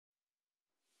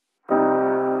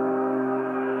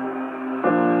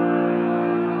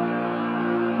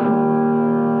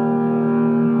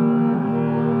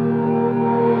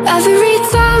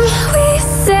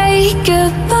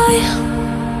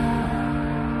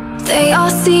they all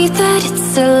see that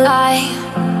it's a lie.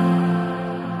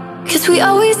 'Cause we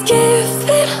always give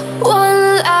it one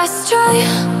last try.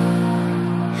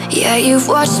 Yeah, you've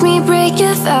watched me break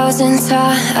 1,000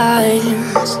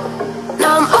 times.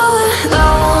 Now I'm all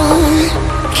alone,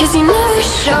 'cause you never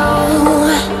show.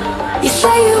 You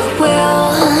say you will,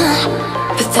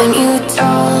 but then you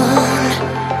don't.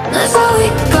 That's how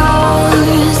it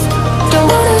goes. Don't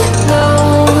wanna know.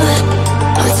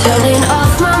 I'm turning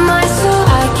off my mind so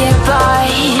I get by.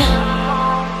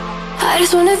 I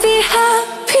just wanna be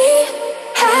happy,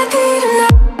 happy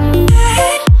tonight.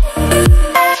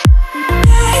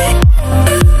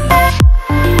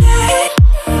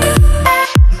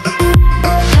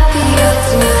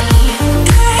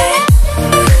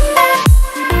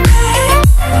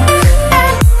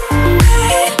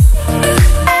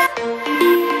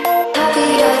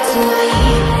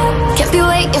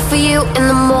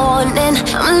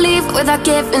 Without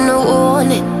giving a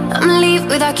warning, I'ma leave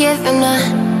without giving a.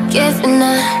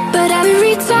 But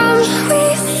every time we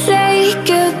say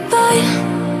goodbye,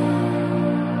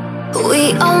 we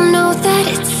all know that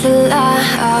it's a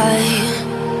lie.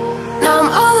 Now I'm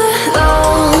all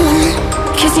alone,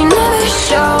 'cause you never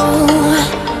show.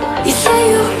 You say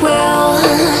you will,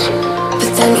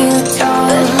 but then you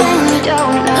don't.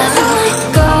 That's how it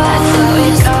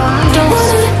goes. Don't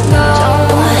wanna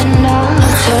know.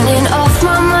 I'm turning off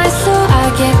my mind so I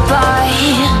get by.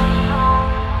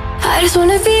 I just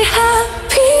wanna be